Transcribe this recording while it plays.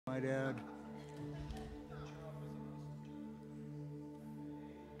might add.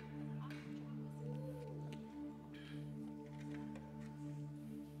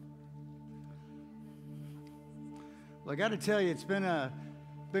 Well, I got to tell you, it's been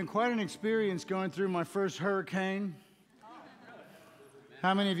quite an experience going through my first hurricane.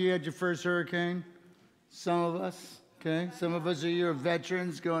 How many of you had your first hurricane? Some of us, okay? Some of us are your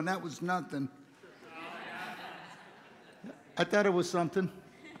veterans going, that was nothing. I thought it was something. It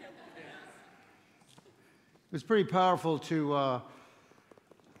was pretty powerful to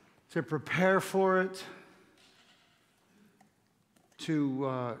prepare for it,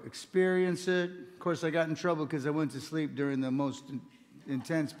 to experience it. Of course, I got in trouble because I went to sleep during the most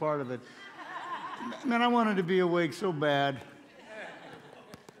intense part of it. Man, I wanted to be awake so bad.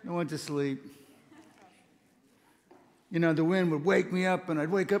 I went to sleep. You know, the wind would wake me up, and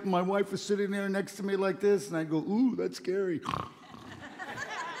I'd wake up, and my wife was sitting there next to me like this, and I'd go, ooh, that's scary.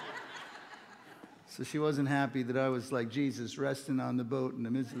 So she wasn't happy that I was like Jesus, resting on the boat in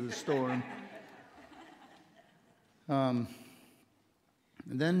the midst of the storm. And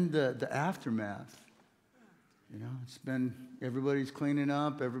then the aftermath. You know, it's been, everybody's cleaning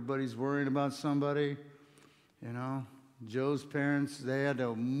up, everybody's worrying about somebody. You know, Joe's parents, they had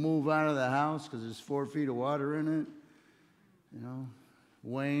to move out of the house because there's 4 feet of water in it. You know,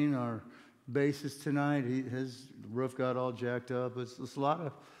 Wayne, our bassist tonight, his roof got all jacked up. It's a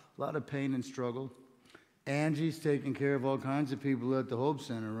lot of pain and struggle. Angie's taking care of all kinds of people at the Hope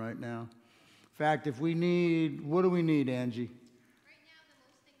Center right now. In fact, if we need, what do we need, Angie? Right now, the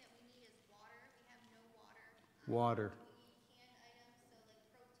most thing that we need is water. We have no water. Water. We need canned items, so like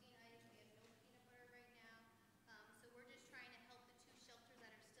protein items. We have no peanut butter right now. So we're just trying to help the 2 shelters that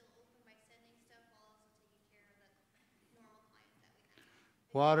are still open by sending stuff while also taking care of the normal clients that we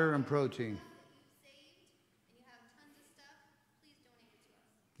have. Water and protein. If you've saved and you have tons of stuff, please donate it to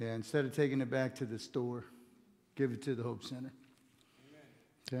us. Yeah, instead of taking it back to the store, give it to the Hope Center.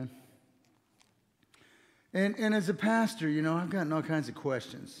 Okay? And as a pastor, you know, I've gotten all kinds of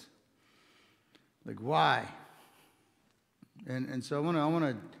questions. Like, why? And so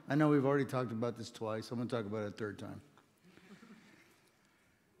I know we've already talked about this twice. I'm going to talk about it a third time.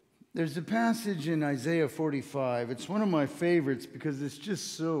 There's a passage in Isaiah 45. It's one of my favorites because it's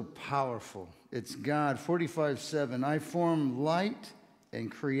just so powerful. It's God, 45:7. I form light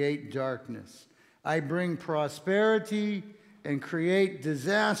and create darkness. I bring prosperity and create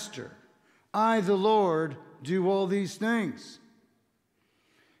disaster. I, the Lord, do all these things.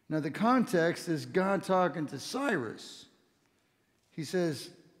 Now, the context is God talking to Cyrus. He says,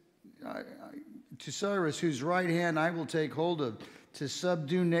 to Cyrus, whose right hand I will take hold of, to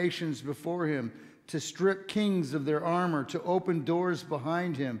subdue nations before him, to strip kings of their armor, to open doors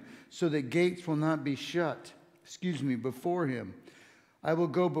behind him, so that gates will not be shut, before him. I will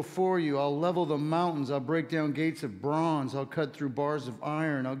go before you. I'll level the mountains. I'll break down gates of bronze. I'll cut through bars of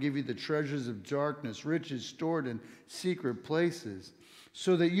iron. I'll give you the treasures of darkness, riches stored in secret places,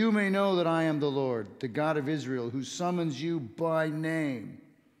 so that you may know that I am the Lord, the God of Israel, who summons you by name.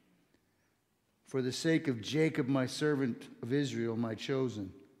 For the sake of Jacob, my servant of Israel, my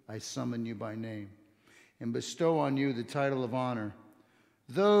chosen, I summon you by name and bestow on you the title of honor,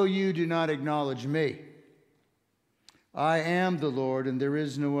 though you do not acknowledge me. I am the Lord, and there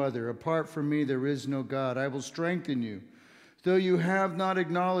is no other. Apart from me, there is no God. I will strengthen you, though you have not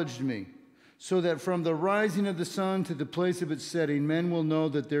acknowledged me, so that from the rising of the sun to the place of its setting, men will know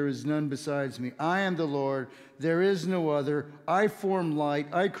that there is none besides me. I am the Lord, there is no other. I form light,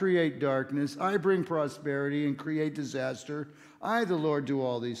 I create darkness, I bring prosperity and create disaster. I, the Lord, do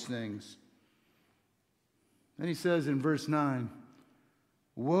all these things. Then he says in verse 9,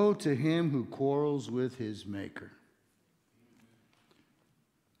 woe to him who quarrels with his maker.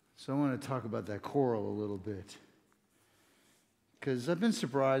 So I want to talk about that quarrel a little bit, because I've been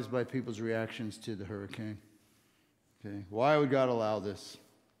surprised by people's reactions to the hurricane. Okay, why would God allow this?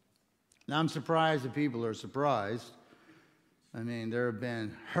 Now, I'm surprised that people are surprised. I mean, there have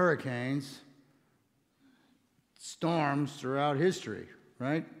been hurricanes, storms throughout history,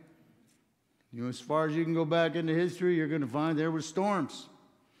 right? You know, as far as you can go back into history, you're going to find there were storms.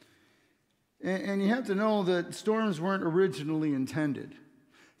 And you have to know that storms weren't originally intended.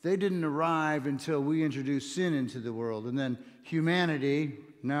 They didn't arrive until we introduced sin into the world. And then humanity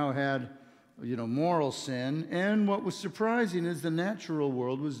now had, moral sin. And what was surprising is the natural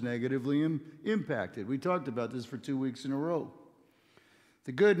world was negatively impacted. We talked about this for 2 weeks in a row.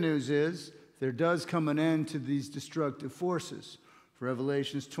 The good news is there does come an end to these destructive forces.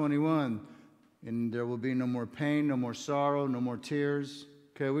 Revelations 21, and there will be no more pain, no more sorrow, no more tears.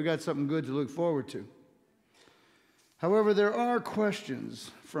 Okay, we got something good to look forward to. However, there are questions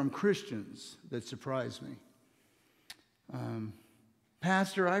from Christians that surprise me.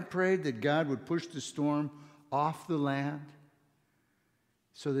 Pastor, I prayed that God would push the storm off the land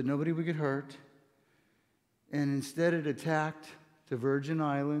so that nobody would get hurt. And instead it attacked the Virgin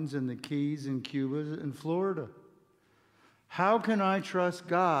Islands and the Keys and Cuba and Florida. How can I trust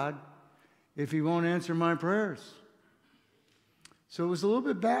God if he won't answer my prayers? So it was a little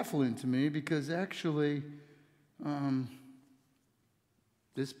bit baffling to me because actually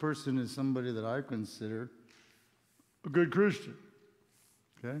this person is somebody that I consider a good Christian.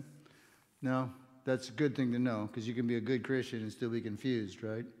 Okay? Now, that's a good thing to know because you can be a good Christian and still be confused,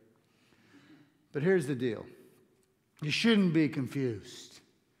 right? But here's the deal. You shouldn't be confused.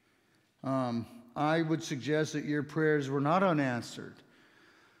 I would suggest that your prayers were not unanswered.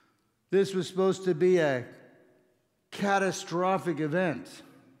 This was supposed to be a catastrophic event.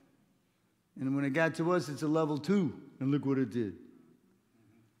 And when it got to us, it's a level 2. And look what it did.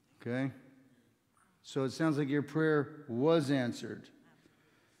 Okay? So it sounds like your prayer was answered.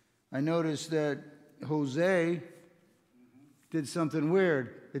 I noticed that Jose did something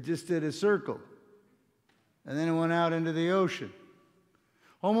weird. It just did a circle. And then it went out into the ocean.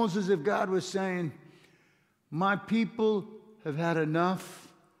 Almost as if God was saying, my people have had enough.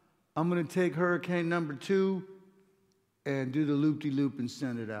 I'm going to take hurricane number 2 and do the loop-de-loop and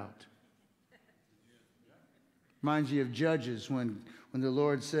send it out. Reminds you of Judges when the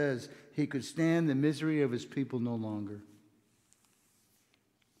Lord says he could stand the misery of his people no longer.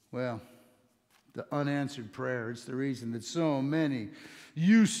 Well, the unanswered prayer, it's the reason that so many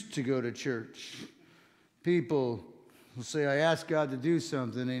used to go to church. People will say, I asked God to do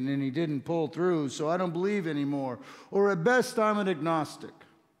something and then he didn't pull through, so I don't believe anymore. Or at best, I'm an agnostic.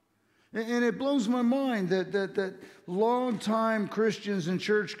 And it blows my mind that long-time Christians and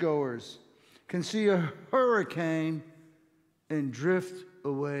churchgoers can see a hurricane and drift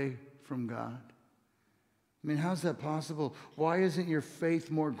away from God. I mean, how's that possible? Why isn't your faith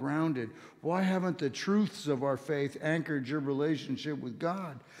more grounded? Why haven't the truths of our faith anchored your relationship with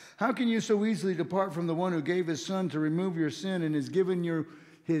God? How can you so easily depart from the one who gave his son to remove your sin and has given you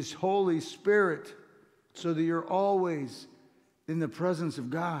his Holy Spirit so that you're always in the presence of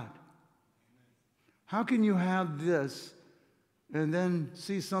God? How can you have this and then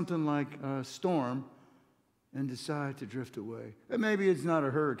see something like a storm and decide to drift away? And maybe it's not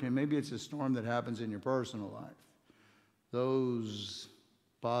a hurricane. Maybe it's a storm that happens in your personal life. Those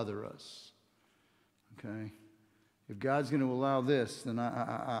bother us. Okay? If God's going to allow this, then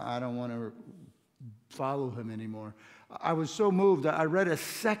I don't want to follow him anymore. I was so moved. I read a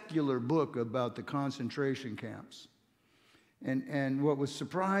secular book about the concentration camps. And what was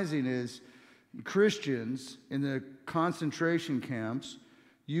surprising is Christians in the concentration camps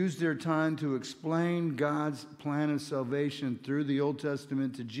used their time to explain God's plan of salvation through the Old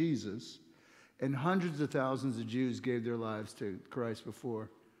Testament to Jesus, and hundreds of thousands of Jews gave their lives to Christ before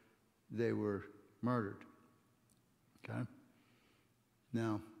they were murdered. Okay?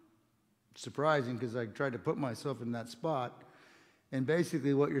 Now, it's surprising because I tried to put myself in that spot, and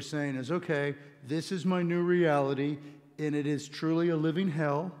basically what you're saying is, okay, this is my new reality, and it is truly a living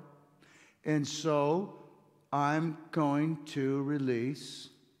hell, and so I'm going to release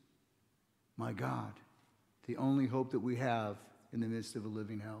my God, the only hope that we have in the midst of a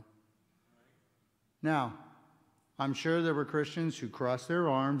living hell. Now, I'm sure there were Christians who crossed their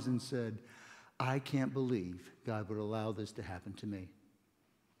arms and said, I can't believe God would allow this to happen to me.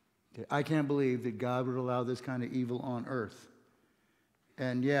 Okay, I can't believe that God would allow this kind of evil on earth.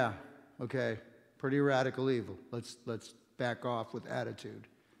 And yeah, okay, pretty radical evil. Let's back off with attitude.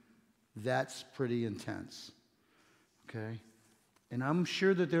 That's pretty intense. Okay? And I'm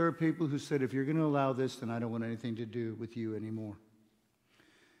sure that there are people who said, if you're going to allow this, then I don't want anything to do with you anymore.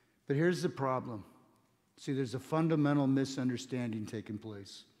 But here's the problem. See, there's a fundamental misunderstanding taking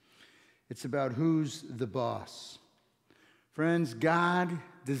place. It's about who's the boss. Friends, God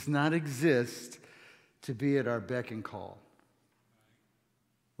does not exist to be at our beck and call.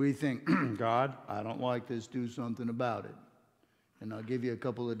 We think, God, I don't like this, do something about it. And I'll give you a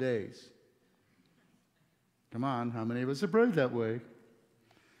couple of days. Come on, how many of us have prayed that way?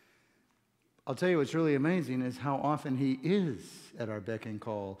 I'll tell you what's really amazing is how often he is at our beck and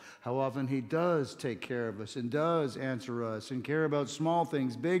call, how often he does take care of us and does answer us and care about small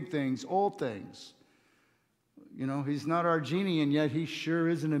things, big things, old things. You know, he's not our genie, and yet he sure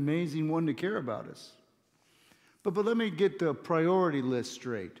is an amazing one to care about us. But let me get the priority list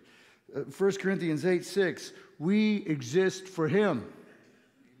straight. 1 Corinthians 8:6, we exist for him.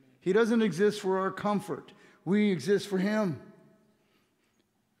 He doesn't exist for our comfort. We exist for him.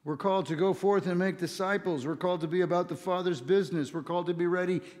 We're called to go forth and make disciples. We're called to be about the Father's business. We're called to be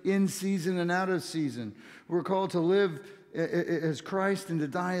ready in season and out of season. We're called to live as Christ and to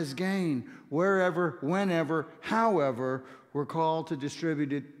die as gain. Wherever, whenever, however, we're called to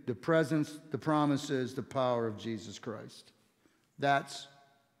distribute the presence, the promises, the power of Jesus Christ. That's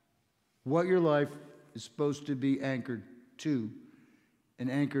what your life is supposed to be anchored to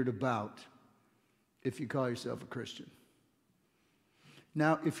and anchored about if you call yourself a Christian.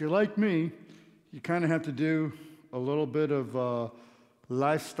 Now, if you're like me, you kind of have to do a little bit of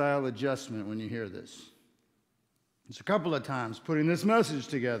lifestyle adjustment when you hear this. It's a couple of times putting this message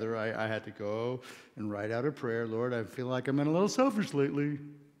together, I had to go and write out a prayer. Lord, I feel like I'm in a little selfish lately.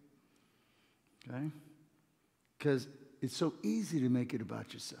 Okay? Because it's so easy to make it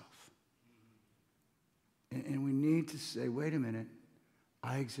about yourself. And we need to say, wait a minute,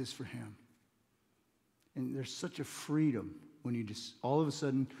 I exist for him. And there's such a freedom when you just, all of a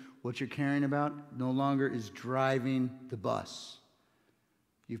sudden, what you're caring about no longer is driving the bus.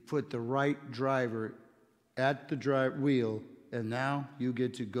 You've put the right driver at the wheel, and now you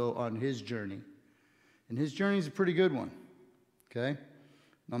get to go on his journey. And his journey is a pretty good one, okay?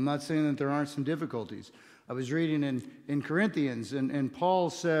 I'm not saying that there aren't some difficulties. I was reading in Corinthians, and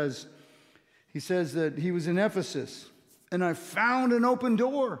Paul says, he says that he was in Ephesus, and I found an open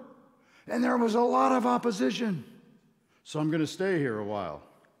door, and there was a lot of opposition. So I'm going to stay here a while.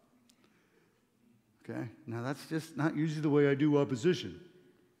 Okay? Now, that's just not usually the way I do opposition.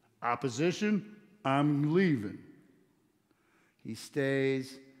 Opposition, I'm leaving. He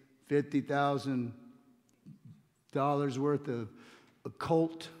stays, $50,000 worth of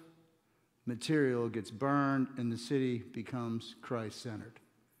occult material gets burned, and the city becomes Christ-centered.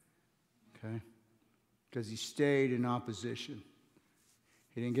 Okay? Because he stayed in opposition.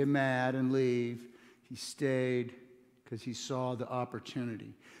 He didn't get mad and leave. He stayed because he saw the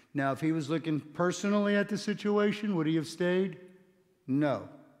opportunity. Now, if he was looking personally at the situation, would he have stayed? No.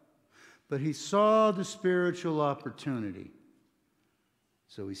 But he saw the spiritual opportunity,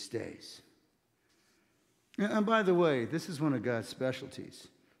 so he stays. And by the way, this is one of God's specialties,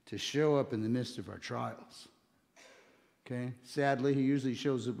 to show up in the midst of our trials. Okay? Sadly, he usually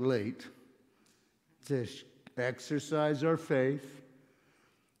shows up late to exercise our faith,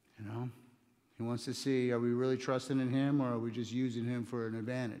 you know. He wants to see, are we really trusting in him, or are we just using him for an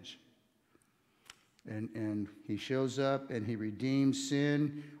advantage? And he shows up and he redeems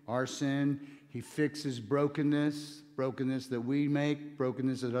sin, our sin. He fixes brokenness that we make,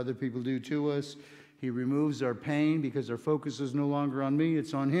 brokenness that other people do to us. He removes our pain because our focus is no longer on me,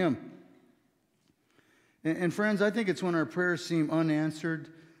 it's on him. And friends, I think it's when our prayers seem unanswered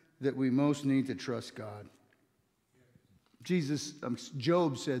that we most need to trust God.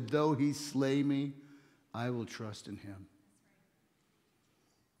 Job said, though he slay me, I will trust in him.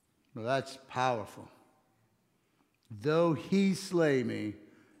 Well, that's powerful. Though he slay me,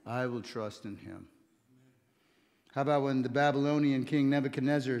 I will trust in him. How about when the Babylonian king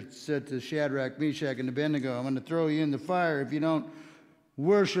Nebuchadnezzar said to Shadrach, Meshach, and Abednego, I'm going to throw you in the fire if you don't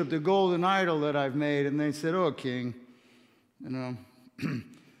worship the golden idol that I've made. And they said, oh, king, you know,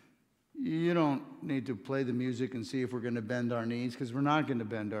 you don't need to play the music and see if we're going to bend our knees, because we're not going to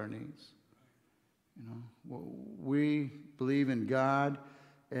bend our knees. You know, we believe in God,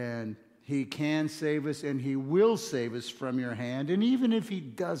 and he can save us, and he will save us from your hand. And even if he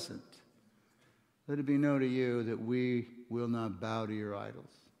doesn't, let it be known to you that we will not bow to your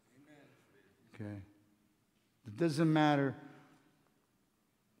idols. Okay? It doesn't matter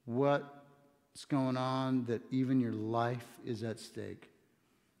what's going on, that even your life is at stake.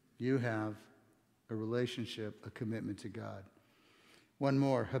 You have a relationship, a commitment to God. One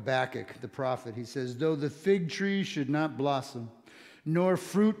more, Habakkuk, the prophet. He says, though the fig tree should not blossom, nor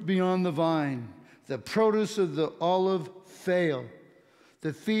fruit be on the vine, the produce of the olive fail,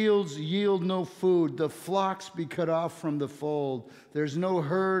 the fields yield no food, the flocks be cut off from the fold, there's no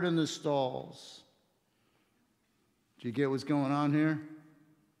herd in the stalls. Do you get what's going on here?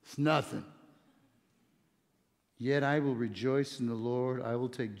 It's nothing. Yet I will rejoice in the Lord. I will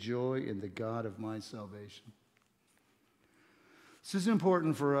take joy in the God of my salvation. This is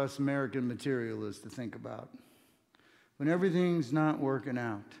important for us American materialists to think about. When everything's not working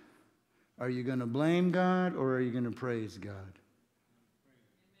out, are you going to blame God, or are you going to praise God?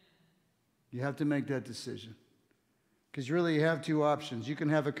 You have to make that decision. Because really you have two options. You can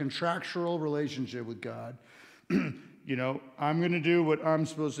have a contractual relationship with God. You know, I'm going to do what I'm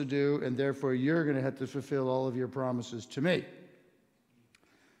supposed to do, and therefore you're going to have to fulfill all of your promises to me.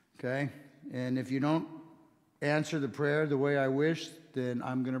 Okay? And if you don't answer the prayer the way I wish, then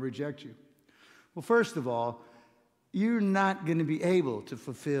I'm going to reject you. Well, first of all, you're not going to be able to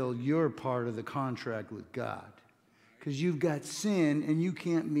fulfill your part of the contract with God because you've got sin and you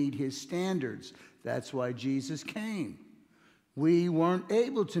can't meet his standards. That's why Jesus came. We weren't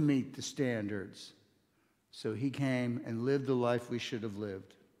able to meet the standards. So he came and lived the life we should have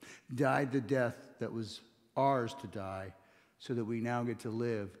lived, died the death that was ours to die, so that we now get to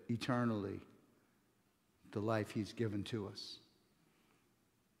live eternally the life he's given to us.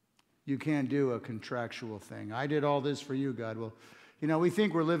 You can't do a contractual thing. I did all this for you, God. Well, you know, we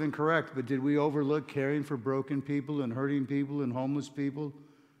think we're living correct, but did we overlook caring for broken people and hurting people and homeless people?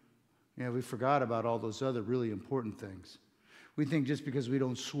 Yeah, we forgot about all those other really important things. We think just because we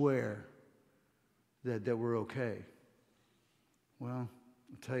don't swear that we're okay. Well,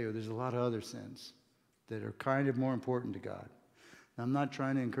 I'll tell you, there's a lot of other sins that are kind of more important to God. Now, I'm not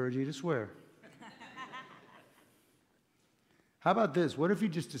trying to encourage you to swear. How about this? What if you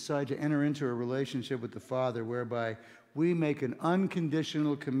just decide to enter into a relationship with the Father whereby we make an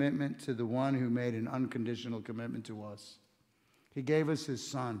unconditional commitment to the one who made an unconditional commitment to us? He gave us his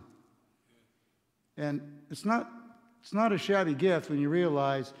Son. And it's not a shabby gift when you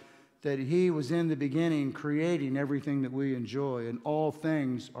realize that he was in the beginning creating everything that we enjoy, and all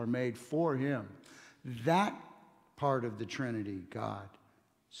things are made for him. That part of the Trinity, God,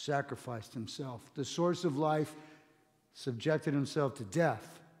 sacrificed himself. The source of life subjected himself to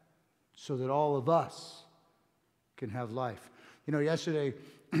death so that all of us can have life. You know, yesterday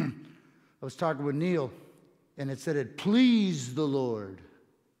I was talking with Neil, and it said it pleased the Lord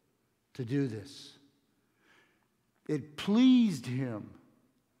to do this. It pleased him,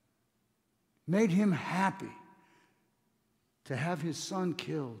 made him happy to have his Son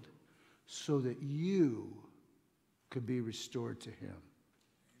killed so that you could be restored to him.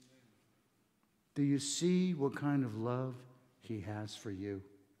 Do you see what kind of love he has for you?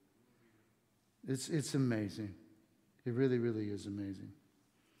 It's amazing. It really, really is amazing.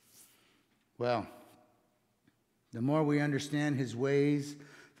 Well, the more we understand his ways,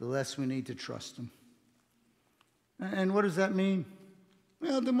 the less we need to trust him. And what does that mean?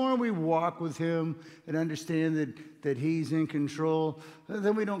 Well, the more we walk with him and understand that he's in control,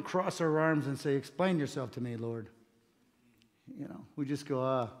 then we don't cross our arms and say, explain yourself to me, Lord. You know, we just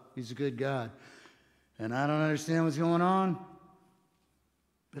go, he's a good God. And I don't understand what's going on.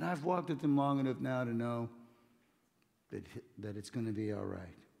 But I've walked with him long enough now to know that it's going to be all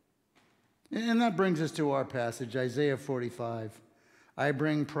right. And that brings us to our passage, Isaiah 45. I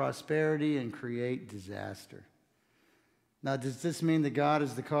bring prosperity and create disaster. Now, does this mean that God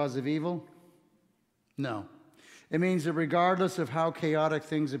is the cause of evil? No. It means that regardless of how chaotic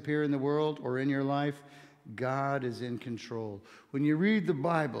things appear in the world or in your life, God is in control. When you read the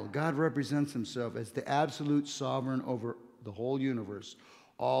Bible, God represents himself as the absolute sovereign over the whole universe.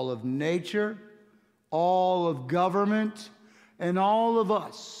 All of nature, all of government, and all of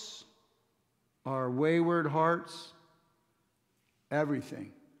us, our wayward hearts,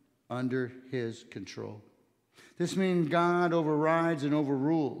 everything under his control. This means God overrides and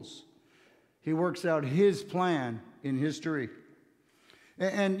overrules. He works out his plan in history.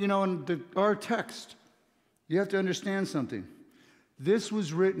 And you know, in our text, you have to understand something. This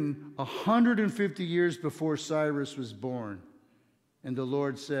was written 150 years before Cyrus was born. And the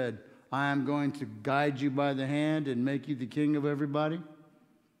Lord said, I am going to guide you by the hand and make you the king of everybody.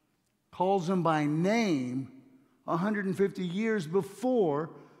 Calls him by name 150 years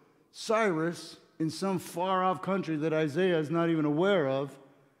before Cyrus, in some far-off country that Isaiah is not even aware of,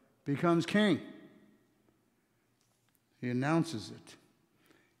 becomes king. He announces it.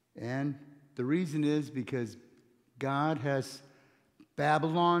 And the reason is because God has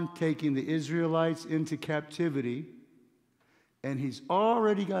Babylon taking the Israelites into captivity, and he's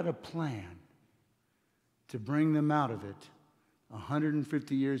already got a plan to bring them out of it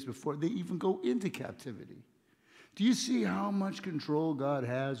 150 years before they even go into captivity. Do you see how much control God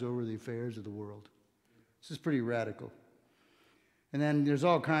has over the affairs of the world? This is pretty radical. And then there's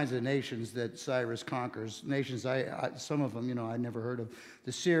all kinds of nations that Cyrus conquers. Nations, some of them, you know, I never heard of.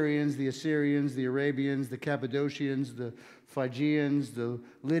 The Syrians, the Assyrians, the Arabians, the Cappadocians, the Phrygians, the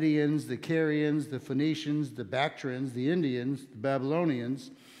Lydians, the Carians, the Phoenicians, the Bactrians, the Indians, the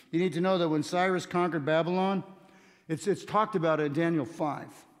Babylonians. You need to know that when Cyrus conquered Babylon, it's talked about in Daniel 5.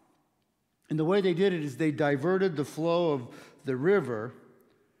 And the way they did it is they diverted the flow of the river,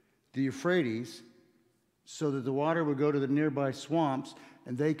 the Euphrates, so that the water would go to the nearby swamps,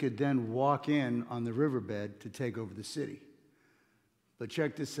 and they could then walk in on the riverbed to take over the city. But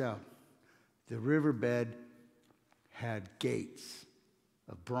check this out. The riverbed had gates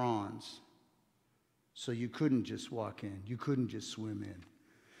of bronze, so you couldn't just walk in. You couldn't just swim in.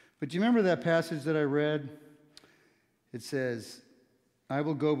 But do you remember that passage that I read? It says, I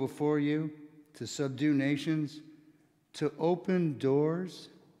will go before you to subdue nations, to open doors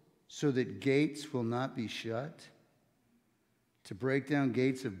so that gates will not be shut, to break down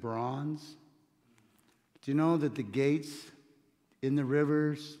gates of bronze. Do you know that the gates in the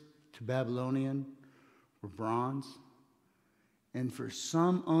rivers to Babylonian were bronze? And for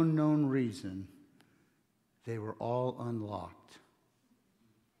some unknown reason, they were all unlocked.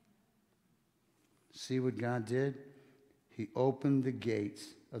 See what God did? He opened the gates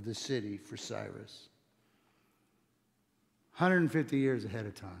of the city for Cyrus. 150 years ahead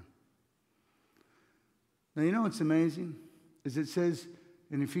of time. Now, you know what's amazing? Is it says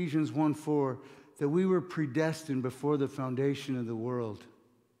in Ephesians 1:4 that we were predestined before the foundation of the world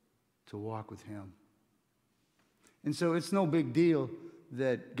to walk with him. And so it's no big deal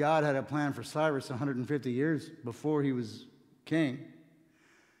that God had a plan for Cyrus 150 years before he was king,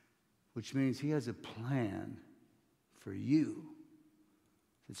 which means he has a plan for you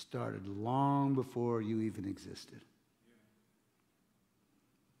that started long before you even existed.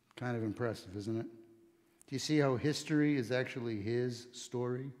 Kind of impressive, isn't it? Do you see how history is actually his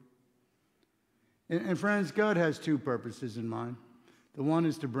story? And friends, God has two purposes in mind. The one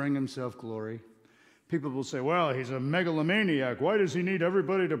is to bring himself glory. People will say, well, he's a megalomaniac. Why does he need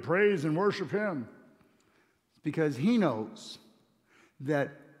everybody to praise and worship him? Because he knows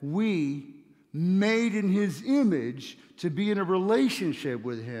that we, made in his image to be in a relationship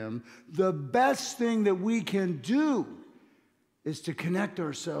with him, the best thing that we can do is to connect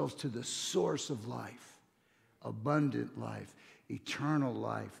ourselves to the source of life, abundant life, eternal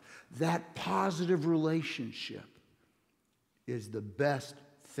life. That positive relationship is the best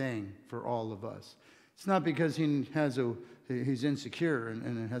thing for all of us. It's not because he's insecure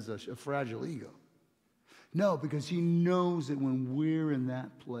and has a fragile ego. No, because he knows that when we're in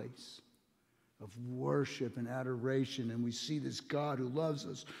that place of worship and adoration and we see this God who loves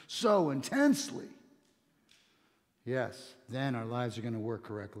us so intensely, yes, then our lives are going to work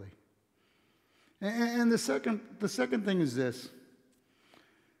correctly. And the second thing is this.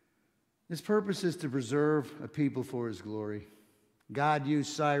 His purpose is to preserve a people for his glory. God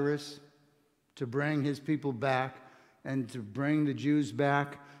used Cyrus to bring his people back and to bring the Jews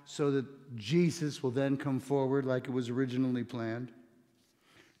back so that Jesus will then come forward like it was originally planned.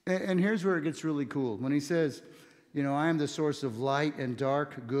 And here's where it gets really cool. When he says, you know, I am the source of light and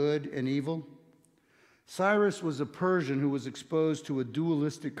dark, good and evil. Cyrus was a Persian who was exposed to a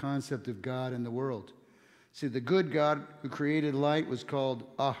dualistic concept of God and the world. See, the good God who created light was called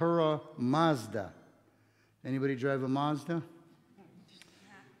Ahura Mazda. Anybody drive a Mazda?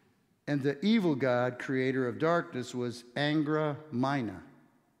 And the evil God, creator of darkness, was Angra Mainyu.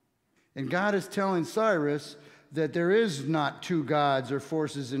 And God is telling Cyrus that there is not two gods or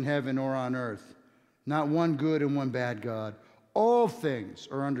forces in heaven or on earth, not one good and one bad God. All things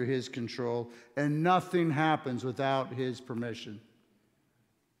are under his control, and nothing happens without his permission.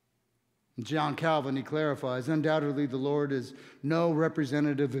 John Calvin, he clarifies, undoubtedly the Lord is no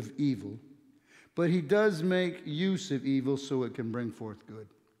representative of evil, but he does make use of evil so it can bring forth good.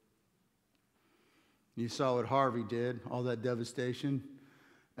 You saw what Harvey did, all that devastation,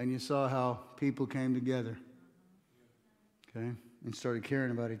 and you saw how people came together, okay, and started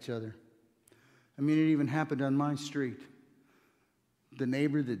caring about each other. I mean, it even happened on my street. The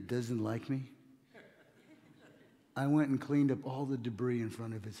neighbor that doesn't like me, I went and cleaned up all the debris in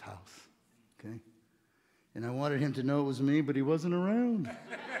front of his house, okay? And I wanted him to know it was me, but he wasn't around.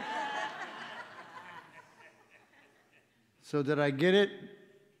 So did I get it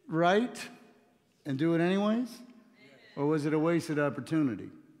right and do it anyways? Or was it a wasted opportunity?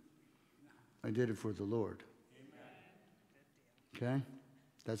 I did it for the Lord. Okay?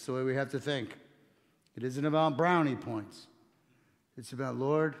 That's the way we have to think. It isn't about brownie points. It's about,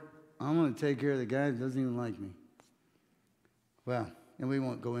 Lord, I'm going to take care of the guy that doesn't even like me. Well, and we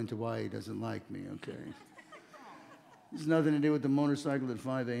won't go into why he doesn't like me, okay? There's nothing to do with the motorcycle at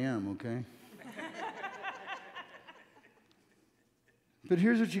 5 a.m., okay? But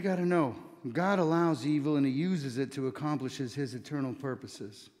here's what you got to know. God allows evil and he uses it to accomplish his eternal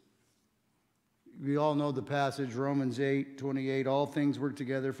purposes. We all know the passage, Romans 8:28, all things work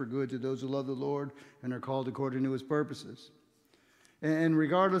together for good to those who love the Lord and are called according to his purposes. And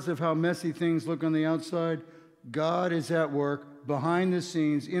regardless of how messy things look on the outside, God is at work behind the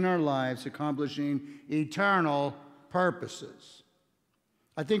scenes in our lives accomplishing eternal purposes.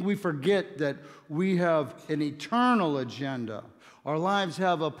 I think we forget that we have an eternal agenda. Our lives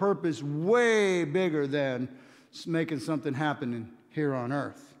have a purpose way bigger than making something happen here on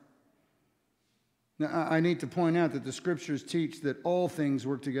earth. Now, I need to point out that the scriptures teach that all things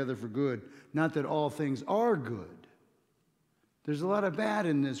work together for good, not that all things are good. There's a lot of bad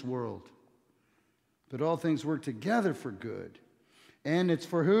in this world. But all things work together for good. And it's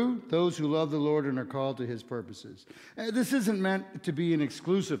for who? Those who love the Lord and are called to his purposes. This isn't meant to be an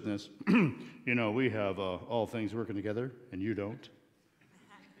exclusiveness. We have all things working together, and you don't.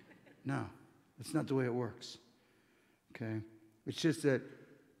 No, that's not the way it works. Okay? It's just that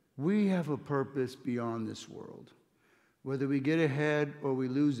we have a purpose beyond this world. Whether we get ahead or we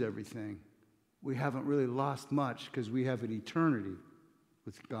lose everything, we haven't really lost much because we have an eternity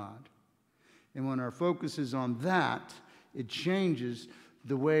with God. And when our focus is on that, it changes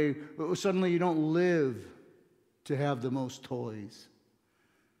the way, suddenly you don't live to have the most toys.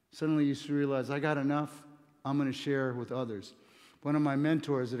 Suddenly you realize, I got enough, I'm going to share with others. One of my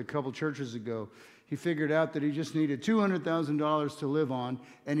mentors at a couple churches ago, he figured out that he just needed $200,000 to live on,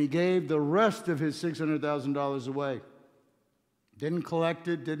 and he gave the rest of his $600,000 away. Didn't collect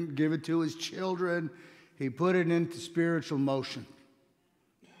it, didn't give it to his children. He put it into spiritual motion.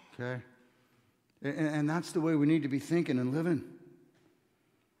 Okay? And that's the way we need to be thinking and living.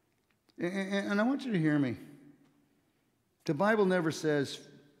 And I want you to hear me. The Bible never says,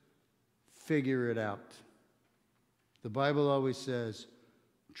 figure it out. The Bible always says,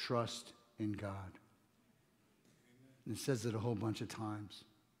 trust in God. And it says it a whole bunch of times.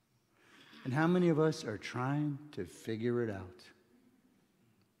 And how many of us are trying to figure it out?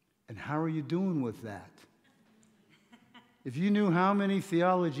 And how are you doing with that? If you knew how many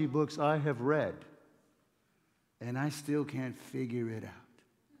theology books I have read, and I still can't figure it out.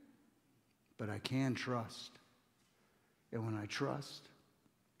 But I can trust. And when I trust,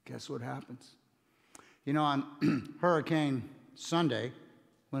 guess what happens? On Hurricane Sunday,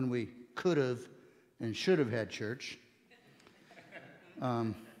 when we could have and should have had church,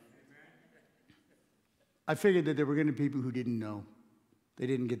 I figured that there were going to be people who didn't know. They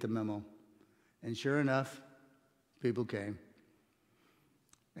didn't get the memo. And sure enough, people came.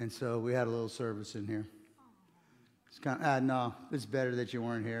 And so we had a little service in here. It's kind of, no, it's better that you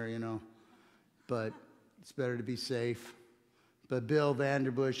weren't here, but it's better to be safe. But Bill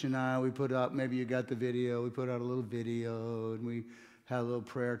Vanderbush and I, we put out, maybe you got the video, we put out a little video, and we had a little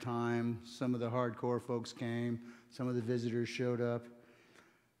prayer time. Some of the hardcore folks came. Some of the visitors showed up.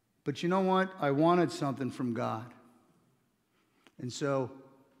 But you know what? I wanted something from God. And so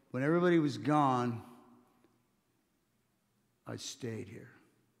when everybody was gone, I stayed here.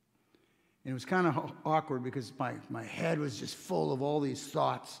 And it was kind of awkward because my head was just full of all these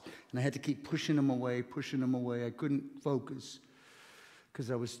thoughts, and I had to keep pushing them away. I couldn't focus because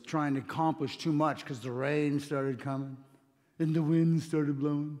I was trying to accomplish too much because the rain started coming and the wind started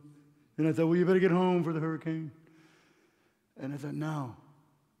blowing. And I thought, well, you better get home for the hurricane. And I thought, no,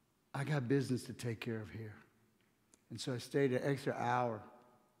 I got business to take care of here. And so I stayed an extra hour.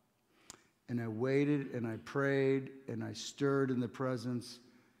 And I waited and I prayed and I stirred in the presence.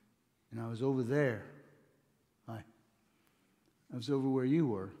 And I was over there. I was over where you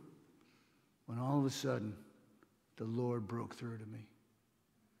were when all of a sudden the Lord broke through to me.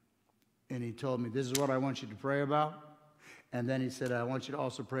 And he told me, this is what I want you to pray about. And then he said, I want you to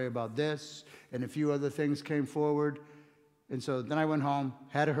also pray about this. And a few other things came forward. And so then I went home,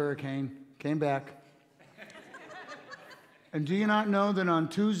 had a hurricane, came back. And do you not know that on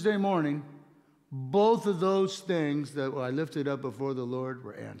Tuesday morning, both of those things that I lifted up before the Lord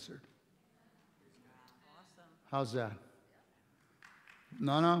were answered? How's that?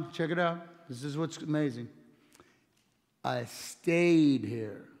 No, check it out. This is what's amazing. I stayed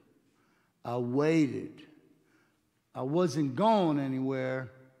here. I waited. I wasn't going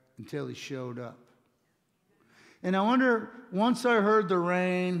anywhere until he showed up. And I wonder, once I heard the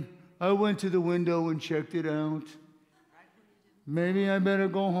rain, I went to the window and checked it out. Maybe I better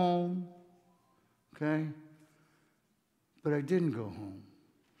go home. Okay? But I didn't go home.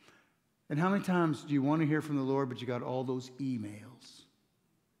 And how many times do you want to hear from the Lord, but you got all those emails?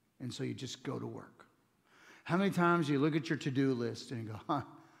 And so you just go to work. How many times do you look at your to-do list and you go,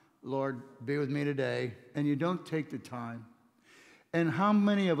 Lord, be with me today, and you don't take the time? And how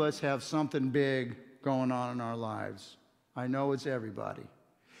many of us have something big going on in our lives? I know it's everybody.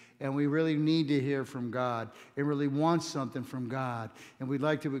 And we really need to hear from God and really want something from God. And we'd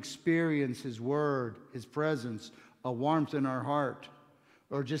like to experience His Word, His presence, a warmth in our heart,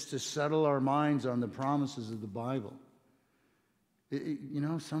 or just to settle our minds on the promises of the Bible.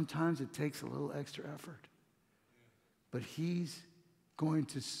 Sometimes it takes a little extra effort. But He's going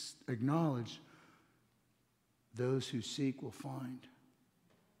to acknowledge those who seek will find.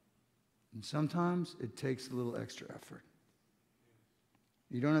 And sometimes it takes a little extra effort.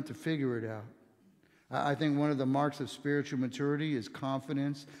 You don't have to figure it out. I think one of the marks of spiritual maturity is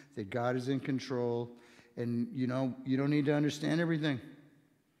confidence that God is in control And you don't need to understand everything.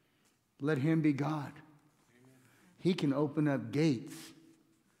 Let him be God. He can open up gates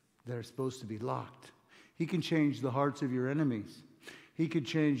that are supposed to be locked. He can change the hearts of your enemies. He could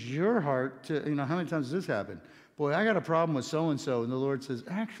change your heart to, how many times does this happen? Boy, I got a problem with so-and-so. And the Lord says,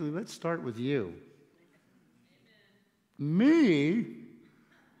 actually, let's start with you. Amen. Me?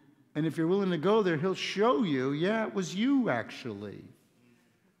 And if you're willing to go there, he'll show you, yeah, it was you, actually.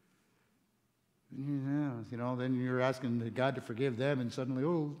 Yeah, then you're asking God to forgive them, and suddenly,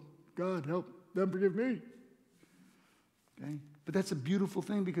 oh, God, help them forgive me. Okay? But that's a beautiful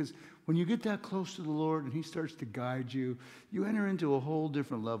thing, because when you get that close to the Lord and he starts to guide you, you enter into a whole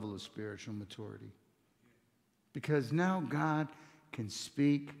different level of spiritual maturity. Because now God can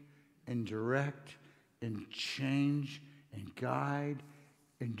speak and direct and change and guide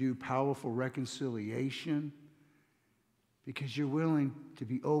and do powerful reconciliation, because you're willing to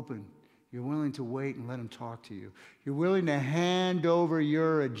be open. You're willing to wait and let him talk to you. You're willing to hand over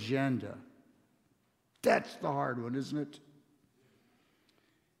your agenda. That's the hard one, isn't it?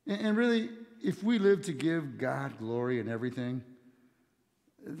 And really, if we live to give God glory in everything,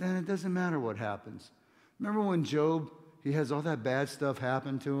 then it doesn't matter what happens. Remember when Job, he has all that bad stuff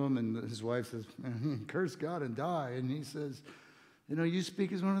happen to him, and his wife says, curse God and die. And he says, you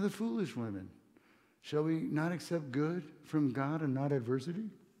speak as one of the foolish women. Shall we not accept good from God and not adversity?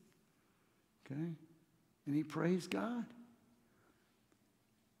 Okay? And he praised God.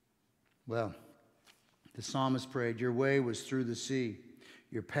 Well, the psalmist prayed, your way was through the sea,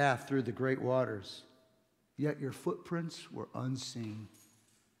 your path through the great waters, yet your footprints were unseen.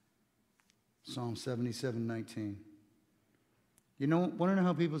 Psalm 77:19. Want to know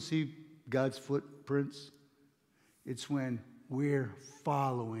how people see God's footprints? It's when we're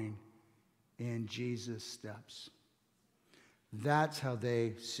following in Jesus' steps. That's how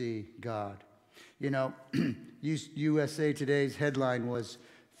they see God. USA Today's headline was,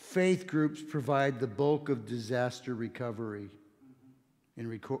 faith groups provide the bulk of disaster recovery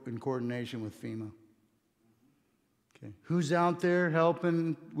in coordination with FEMA. Okay. Who's out there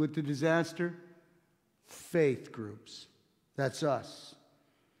helping with the disaster? Faith groups. That's us.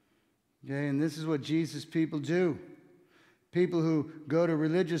 Okay, and this is what Jesus' people do. People who go to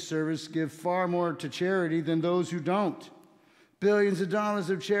religious service give far more to charity than those who don't. Billions of dollars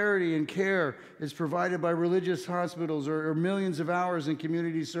of charity and care is provided by religious hospitals, or millions of hours in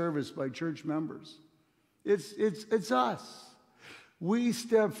community service by church members. It's us. We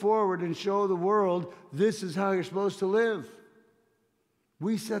step forward and show the world this is how you're supposed to live.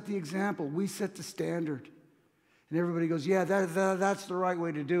 We set the example. We set the standard. And everybody goes, yeah, that's the right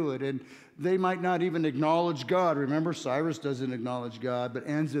way to do it. And they might not even acknowledge God. Remember, Cyrus doesn't acknowledge God, but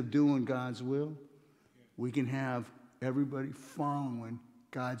ends up doing God's will. We can have everybody following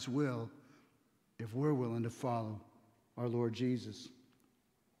God's will if we're willing to follow our Lord Jesus.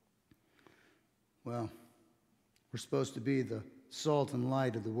 Well, we're supposed to be the salt and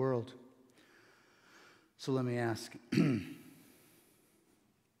light of the world. So let me ask, does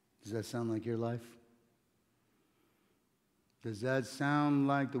that sound like your life? Does that sound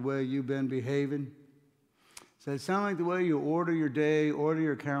like the way you've been behaving? Does that sound like the way you order your day, order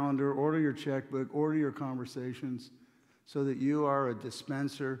your calendar, order your checkbook, order your conversations, so that you are a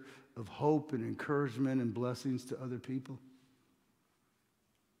dispenser of hope and encouragement and blessings to other people?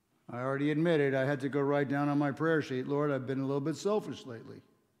 I already admitted I had to go write down on my prayer sheet, Lord, I've been a little bit selfish lately.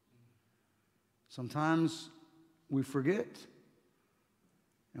 Sometimes we forget,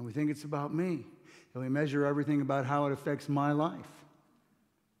 and we think it's about me, and we measure everything about how it affects my life.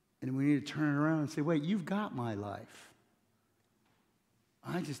 And we need to turn it around and say, wait, you've got my life.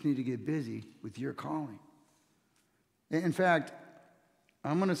 I just need to get busy with your calling. In fact,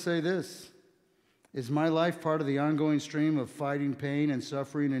 I'm going to say this. Is my life part of the ongoing stream of fighting pain and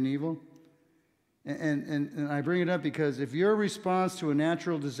suffering and evil? And I bring it up because if your response to a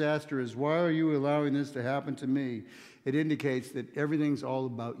natural disaster is, why are you allowing this to happen to me? It indicates that everything's all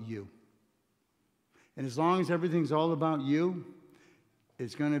about you. And as long as everything's all about you,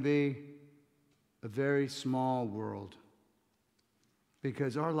 it's going to be a very small world.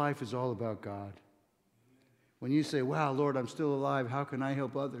 Because our life is all about God. When you say, wow, Lord, I'm still alive, how can I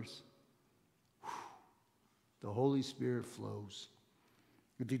help others? The Holy Spirit flows.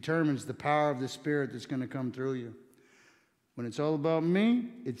 It determines the power of the Spirit that's going to come through you. When it's all about me,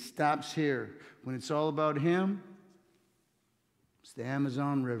 it stops here. When it's all about Him, it's the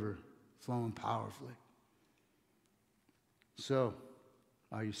Amazon River flowing powerfully. So,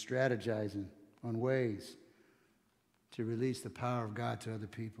 are you strategizing on ways to release the power of God to other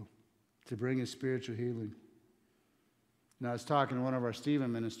people, to bring a spiritual healing? And I was talking to one of our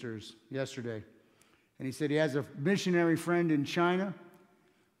Stephen ministers yesterday, And he said he has a missionary friend in China,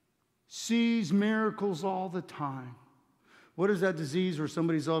 sees miracles all the time. What is that disease where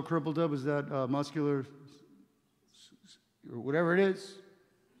somebody's all crippled up? Is that muscular, or whatever it is?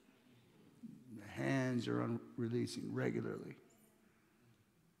 The hands are releasing regularly.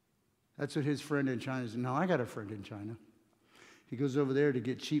 That's what his friend in China is. Now, I got a friend in China. He goes over there to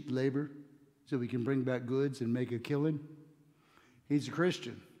get cheap labor so we can bring back goods and make a killing. He's a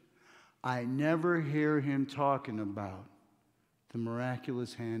Christian. I never hear him talking about the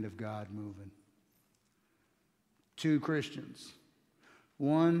miraculous hand of God moving. 2 Christians.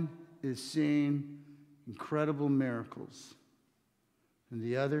 One is seeing incredible miracles, and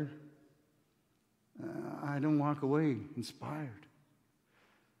the other, I don't walk away inspired.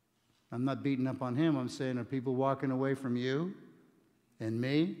 I'm not beating up on him. I'm saying, are people walking away from you and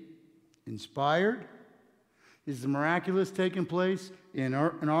me inspired? Is the miraculous taking place in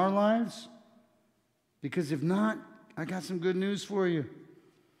our lives? Because if not, I got some good news for you.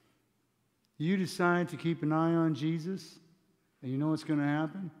 You decide to keep an eye on Jesus, and you know what's going to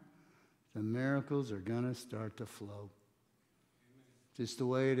happen? The miracles are going to start to flow. Just the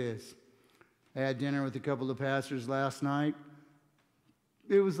way it is. I had dinner with a couple of pastors last night.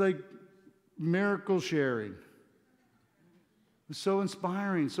 It was like miracle sharing. It was so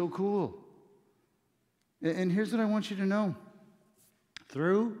inspiring, so cool. And here's what I want you to know.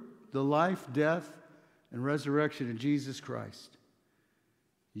 Through the life, death, and resurrection of Jesus Christ,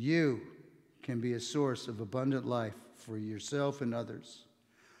 you can be a source of abundant life for yourself and others.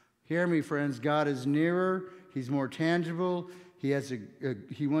 Hear me, friends. God is nearer. He's more tangible. He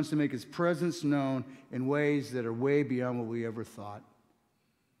wants to make his presence known in ways that are way beyond what we ever thought.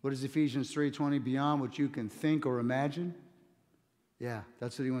 What is Ephesians 3:20? Beyond what you can think or imagine? Yeah,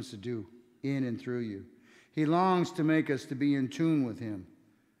 that's what he wants to do in and through you. He longs to make us to be in tune with him,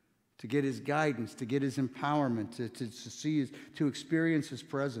 to get his guidance, to get his empowerment, to experience his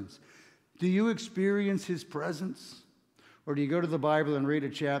presence. Do you experience his presence? Or do you go to the Bible and read a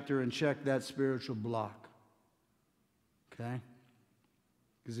chapter and check that spiritual block? Okay?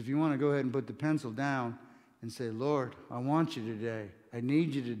 Because if you want to go ahead and put the pencil down and say, Lord, I want you today. I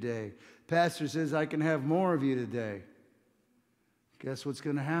need you today. Pastor says I can have more of you today. Guess what's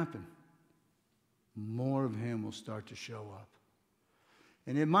going to happen? More of him will start to show up.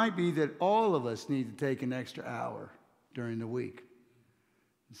 And it might be that all of us need to take an extra hour during the week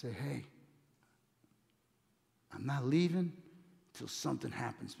and say, hey, I'm not leaving till something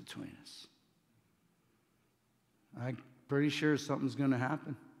happens between us. I'm pretty sure something's going to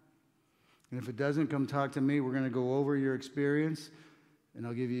happen. And if it doesn't, come talk to me. We're going to go over your experience, and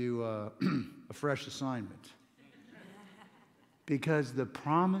I'll give you a fresh assignment. Because the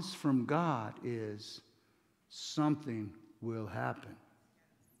promise from God is something will happen.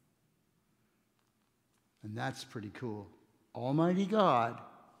 And that's pretty cool. Almighty God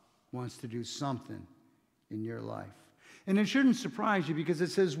wants to do something in your life. And it shouldn't surprise you because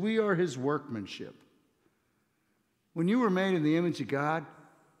it says we are his workmanship. When you were made in the image of God,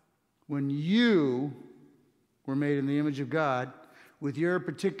 when you were made in the image of God, with your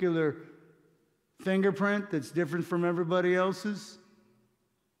particular fingerprint that's different from everybody else's,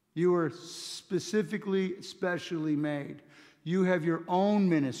 you were specifically, specially made. You have your own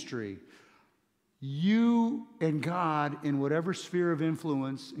ministry. You and God, in whatever sphere of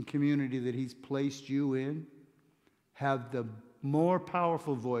influence and community that he's placed you in, have the more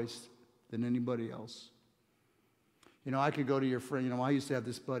powerful voice than anybody else. You know, I could go to your friend. You know, I used to have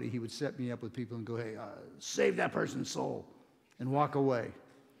this buddy. He would set me up with people and go, hey, save that person's soul, and walk away.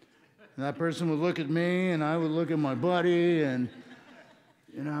 And that person would look at me, and I would look at my buddy, and,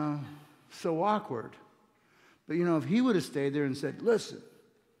 you know, so awkward. But, you know, if he would have stayed there and said, listen,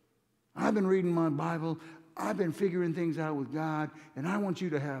 I've been reading my Bible, I've been figuring things out with God, and I want you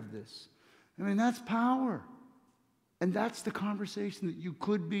to have this. I mean, that's power. And that's the conversation that you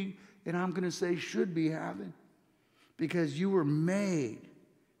could be, and I'm going to say should be having. Because you were made,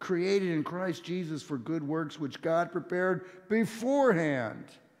 created in Christ Jesus for good works, which God prepared beforehand.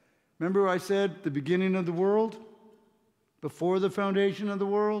 Remember I said the beginning of the world? Before the foundation of the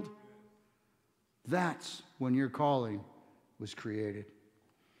world? That's when your calling was created.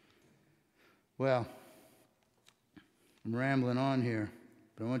 Well, I'm rambling on here,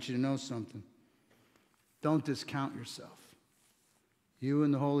 but I want you to know something. Don't discount yourself. You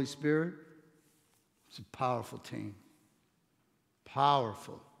and the Holy Spirit, it's a powerful team.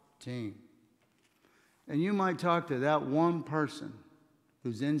 Powerful team. And you might talk to that one person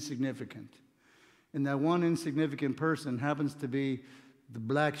who's insignificant. And that one insignificant person happens to be the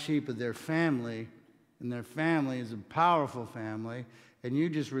black sheep of their family. And their family is a powerful family. And you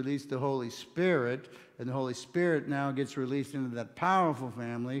just released the Holy Spirit, and the Holy Spirit now gets released into that powerful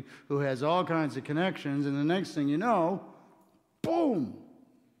family who has all kinds of connections, and the next thing you know, boom!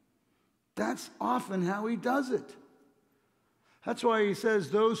 That's often how he does it. That's why he says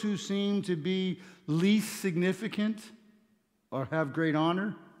those who seem to be least significant or have great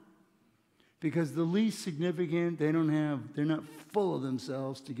honor, because the least significant, they're not full of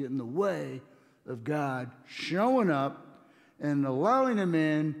themselves to get in the way of God showing up and allowing them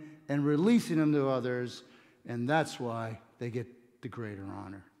in and releasing them to others, and that's why they get the greater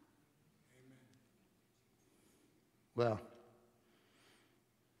honor. Well,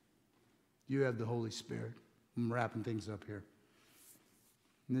 you have the Holy Spirit. I'm wrapping things up here.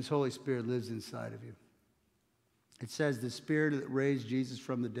 And this Holy Spirit lives inside of you. It says the Spirit that raised Jesus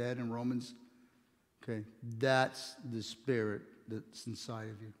from the dead in Romans, okay, that's the Spirit that's inside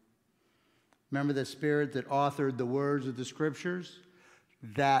of you. Remember the Spirit that authored the words of the Scriptures?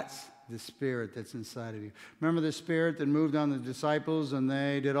 That's the Spirit that's inside of you. Remember the Spirit that moved on the disciples and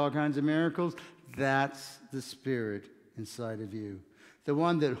they did all kinds of miracles? That's the Spirit inside of you. The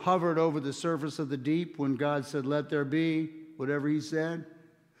one that hovered over the surface of the deep when God said, let there be, whatever he said.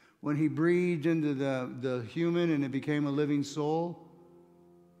 When he breathed into the human and it became a living soul.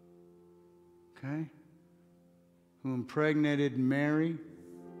 Okay? Who impregnated Mary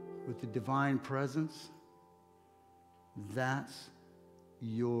with the divine presence. That's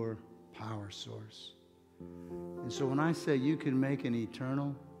your power source. And so when I say you can make an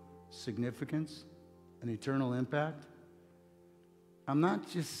eternal significance, an eternal impact, I'm not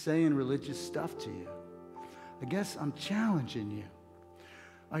just saying religious stuff to you. I guess I'm challenging you.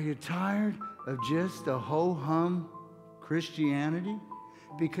 Are you tired of just the ho-hum Christianity?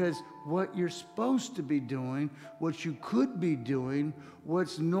 Because what you're supposed to be doing, what you could be doing,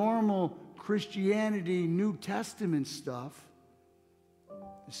 what's normal Christianity, New Testament stuff,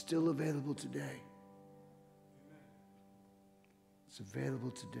 is still available today. It's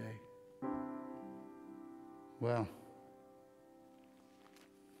available today. Well,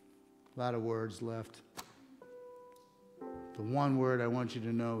 a lot of words left. The one word I want you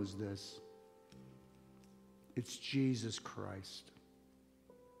to know is this. It's Jesus Christ.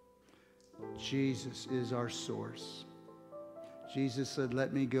 Jesus is our source. Jesus said,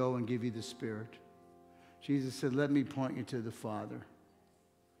 let me go and give you the Spirit. Jesus said, let me point you to the Father.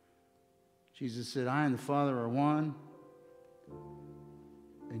 Jesus said, I and the Father are one,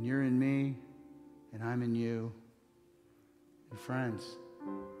 and you're in me, and I'm in you. And friends,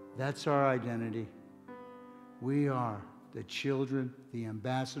 that's our identity. We are the children, the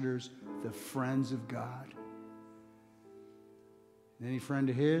ambassadors, the friends of God. And any friend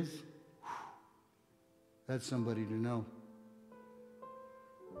of his, that's somebody to know.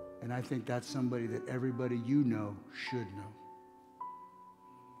 And I think that's somebody that everybody you know should know.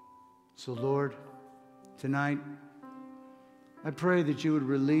 So Lord, tonight, I pray that you would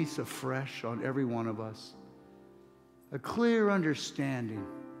release afresh on every one of us a clear understanding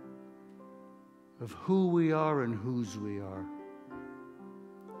of who we are and whose we are.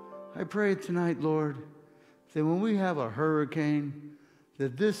 I pray tonight, Lord, that when we have a hurricane,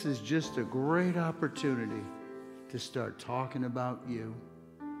 that this is just a great opportunity to start talking about you.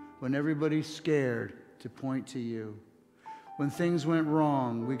 When everybody's scared, to point to you. When things went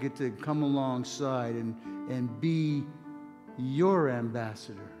wrong, we get to come alongside and be your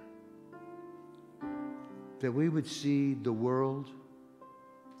ambassador. That we would see the world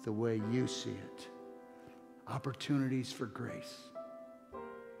the way you see it. Opportunities for grace.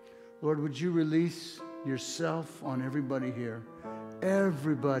 Lord, would you release yourself on everybody here?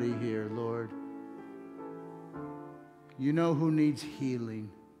 Everybody here, Lord. You know who needs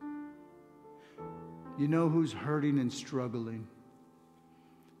healing. You know who's hurting and struggling.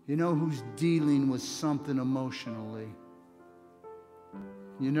 You know who's dealing with something emotionally.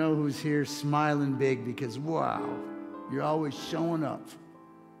 You know who's here smiling big because, wow, you're always showing up.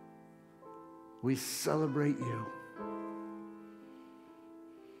 We celebrate you.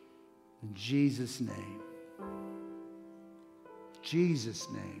 In Jesus' name. Jesus'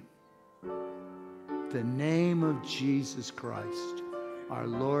 name. The name of Jesus Christ, our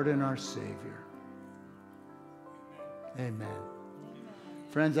Lord and our Savior. Amen.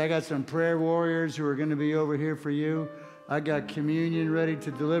 Friends, I got some prayer warriors who are going to be over here for you. I got communion ready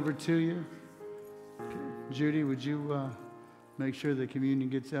to deliver to you. Judy, would you make sure the communion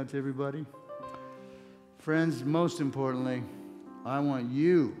gets out to everybody? Friends, most importantly, I want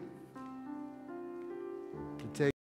you to take